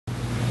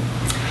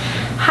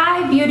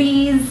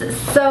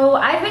beauties. So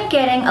I've been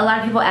getting a lot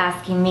of people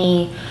asking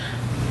me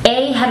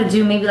A, how to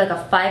do maybe like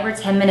a 5 or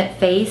 10 minute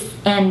face,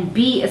 and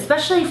B,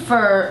 especially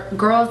for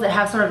girls that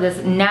have sort of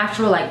this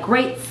natural, like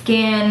great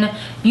skin,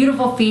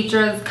 beautiful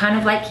features, kind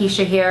of like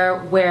Keisha here,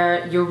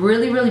 where you're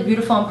really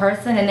beautiful in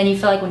person and then you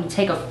feel like when you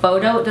take a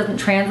photo it doesn't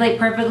translate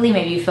perfectly.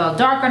 Maybe you feel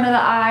dark under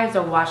the eyes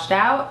or washed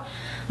out.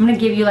 I'm gonna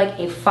give you like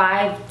a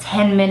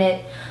 5-10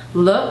 minute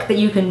look that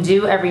you can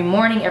do every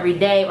morning, every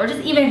day, or just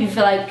even if you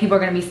feel like people are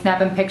gonna be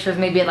snapping pictures,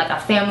 maybe at like a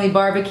family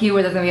barbecue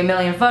where there's gonna be a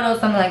million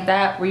photos, something like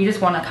that, where you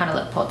just wanna kind of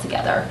look pulled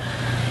together.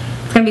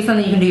 It's gonna be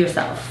something you can do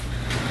yourself.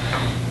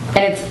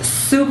 And it's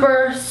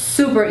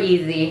super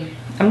easy.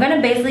 I'm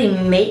gonna basically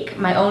make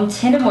my own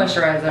tinted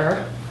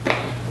moisturizer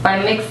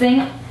by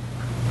mixing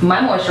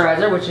my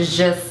moisturizer, which is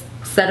just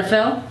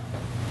Cetaphil.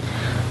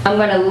 I'm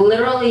gonna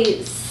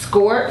literally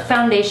squirt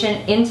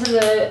foundation into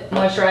the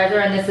moisturizer,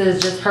 and this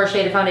is just her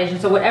shade of foundation.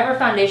 So whatever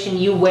foundation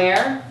you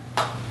wear,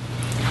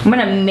 I'm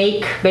gonna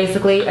make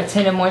basically a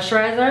tinted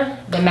moisturizer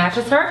that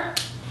matches her.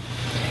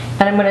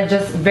 And I'm gonna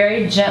just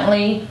very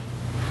gently,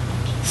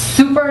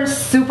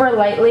 super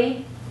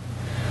lightly,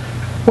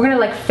 we're gonna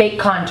like fake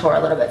contour a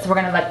little bit. So we're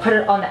gonna like put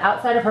it on the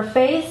outside of her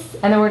face,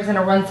 and then we're just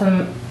gonna run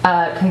some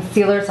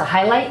concealer to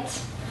highlight.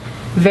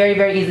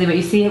 Very easy, but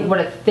you see what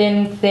a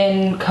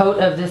thin coat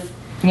of this,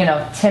 you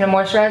know, tinted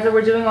moisturizer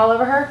we're doing all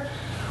over her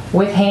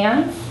with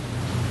hands.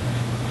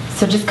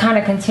 So just kind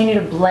of continue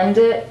to blend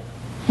it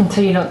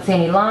until you don't see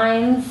any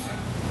lines.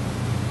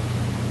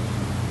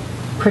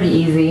 Pretty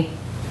easy,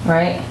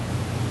 right?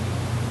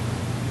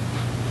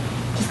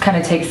 Just kind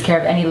of takes care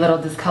of any little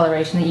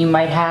discoloration that you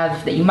might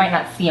have that you might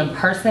not see in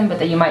person but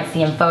that you might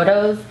see in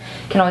photos.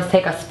 You can always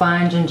take a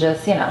sponge and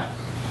just, you know,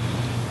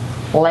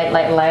 light.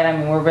 I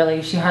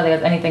mean, she hardly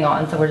has anything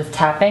on, so we're just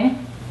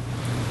tapping.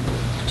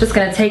 Just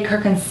gonna take her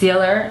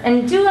concealer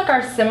and do like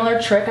our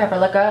similar trick. I have her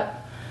look up.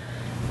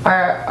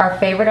 Our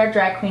favorite, our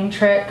drag queen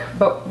trick,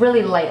 but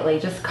really lightly,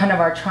 just kind of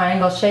our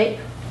triangle shape.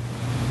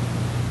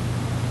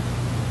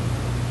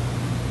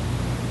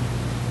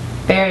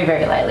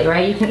 Very lightly,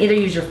 right? You can either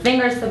use your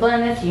fingers to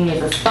blend this, you can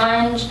use a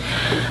sponge.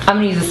 I'm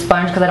gonna use a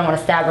sponge because I don't want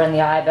to stab her in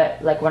the eye,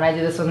 but like when I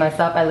do this with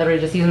myself, I literally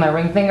just use my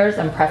ring fingers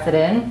and press it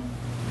in.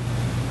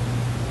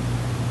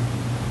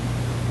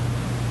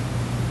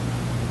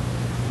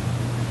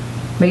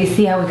 But you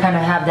see how we kind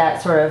of have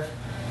that sort of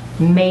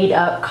made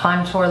up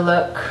contour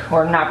look,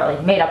 or not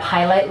really, made up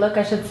highlight look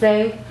I should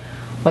say,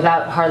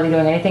 without hardly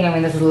doing anything. I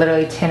mean, this is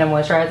literally tinted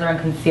moisturizer and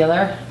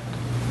concealer.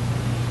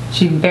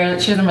 She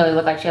doesn't really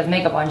look like she has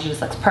makeup on, she just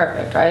looks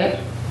perfect, right?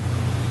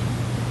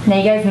 Now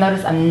you guys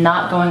notice I'm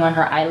not going on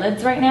her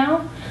eyelids right now.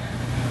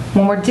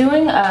 When we're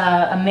doing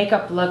a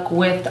makeup look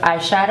with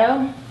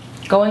eyeshadow,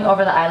 going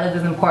over the eyelids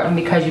is important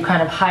because you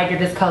kind of hide your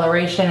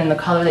discoloration and the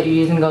color that you're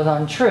using goes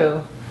on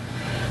true.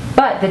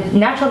 But the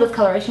natural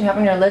discoloration you have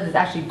on your lids is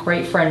actually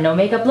great for a no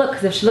makeup look,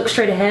 because if she looks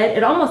straight ahead,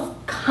 it almost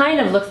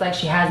kind of looks like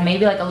she has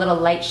maybe like a little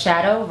light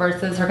shadow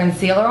versus her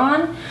concealer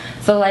on.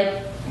 So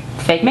like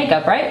fake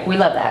makeup, right? We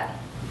love that.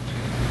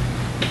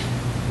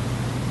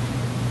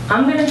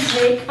 I'm gonna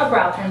take a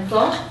brow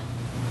pencil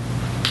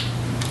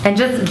and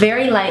just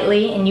very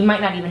lightly, and you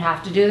might not even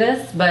have to do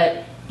this,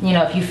 but you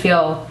know, if you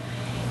feel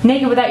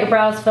naked without your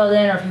brows filled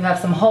in, or if you have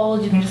some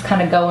holes, you can just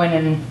kind of go in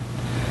and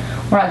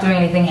we're not doing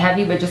anything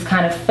heavy, but just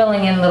kind of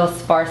filling in little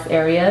sparse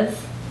areas.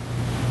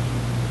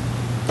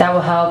 That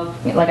will help,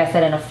 like I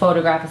said, in a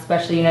photograph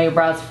especially. You know, your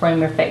brows frame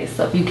your face.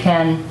 So if you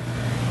can,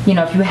 you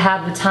know, if you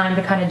have the time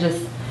to kind of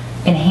just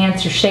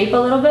enhance your shape a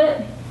little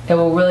bit, it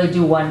will really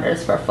do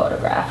wonders for a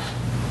photograph.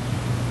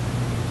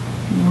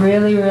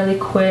 Really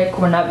quick.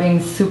 We're not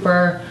being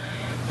super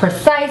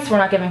precise. We're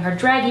not giving her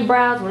draggy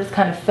brows. We're just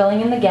kind of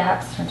filling in the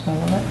gaps. Turn to me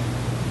a little bit.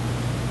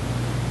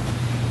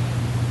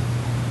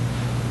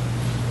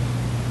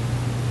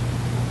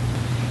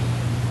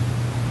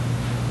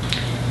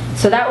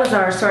 So that was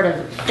our sort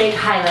of fake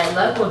highlight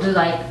look. We'll do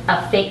like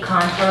a fake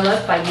contour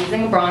look by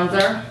using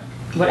bronzer,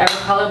 whatever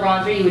color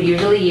bronzer you would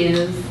usually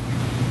use.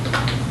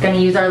 Gonna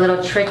use our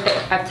little trick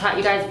that I've taught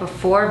you guys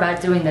before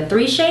about doing the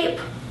 3 shape.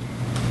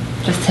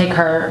 Just take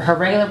her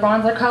regular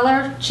bronzer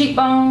color,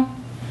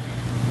 cheekbone,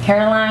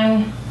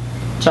 hairline,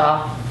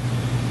 jaw.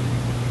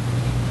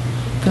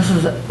 This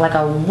is like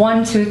a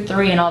 1, 2,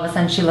 3, and all of a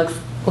sudden she looks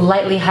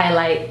lightly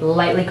highlight,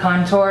 lightly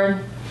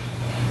contoured,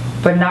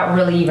 but not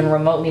really even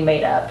remotely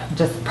made up.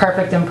 Just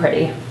perfect and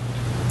pretty.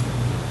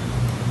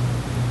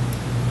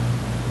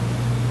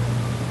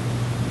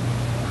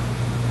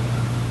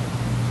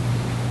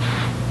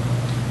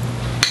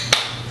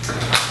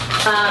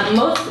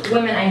 Most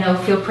women I know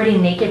feel pretty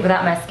naked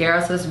without mascara,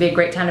 so this would be a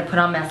great time to put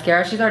on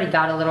mascara. She's already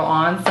got a little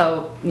on,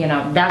 so you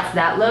know, that's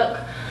that look.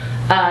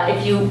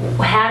 If you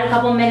had a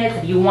couple minutes,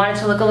 if you wanted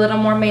to look a little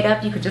more made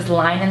up, you could just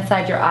line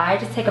inside your eye.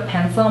 Just take a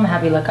pencil and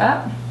have you look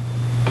up.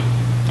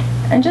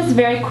 And just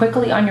very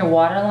quickly on your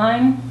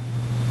waterline,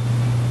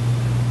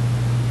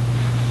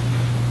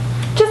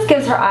 just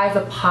gives her eyes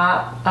a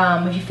pop.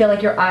 If you feel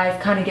like your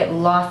eyes kind of get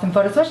lost in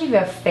photos, especially if you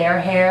have fair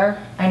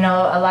hair. I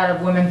know a lot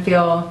of women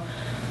feel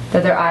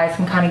that their eyes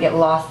can kind of get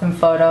lost in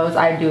photos.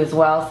 I do as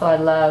well, so I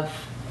love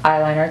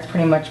eyeliner. It's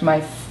pretty much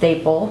my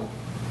staple.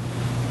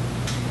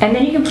 And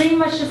then you can pretty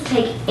much just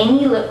take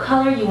any lip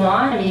color you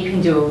want. I mean, you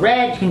can do a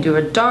red, you can do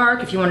a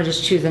dark. If you want to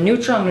just choose a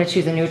neutral, I'm going to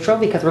choose a neutral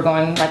because we're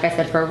going, like I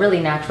said, for a really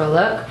natural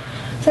look.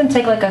 So I'm going to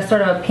take like a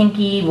sort of a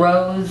pinky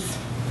rose,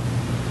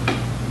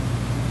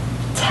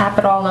 tap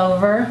it all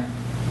over,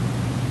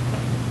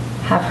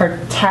 have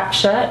her tap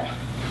shut.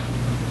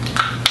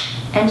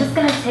 And just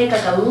going to take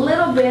like a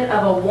little bit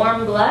of a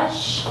warm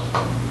blush.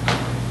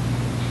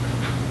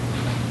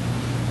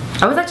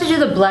 I always like to do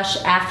the blush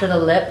after the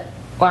lip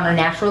on a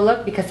natural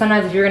look, because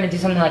sometimes if you're going to do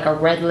something like a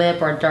red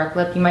lip or a dark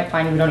lip, you might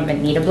find you don't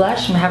even need a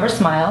blush. I'm going to have her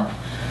smile.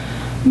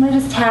 I'm going to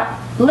just tap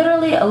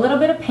literally a little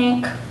bit of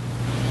pink.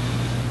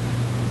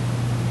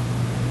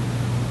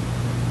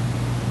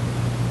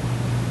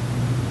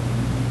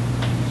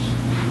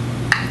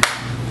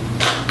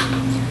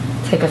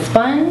 Take a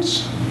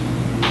sponge,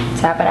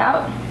 tap it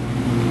out,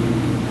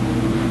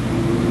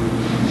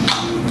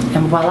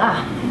 and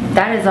voila.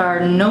 That is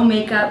our no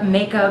makeup,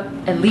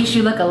 at least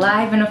you look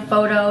alive in a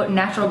photo,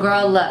 natural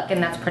girl look,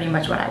 and that's pretty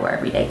much what I wear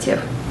every day too.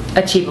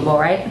 Achievable,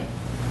 right?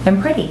 And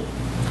pretty.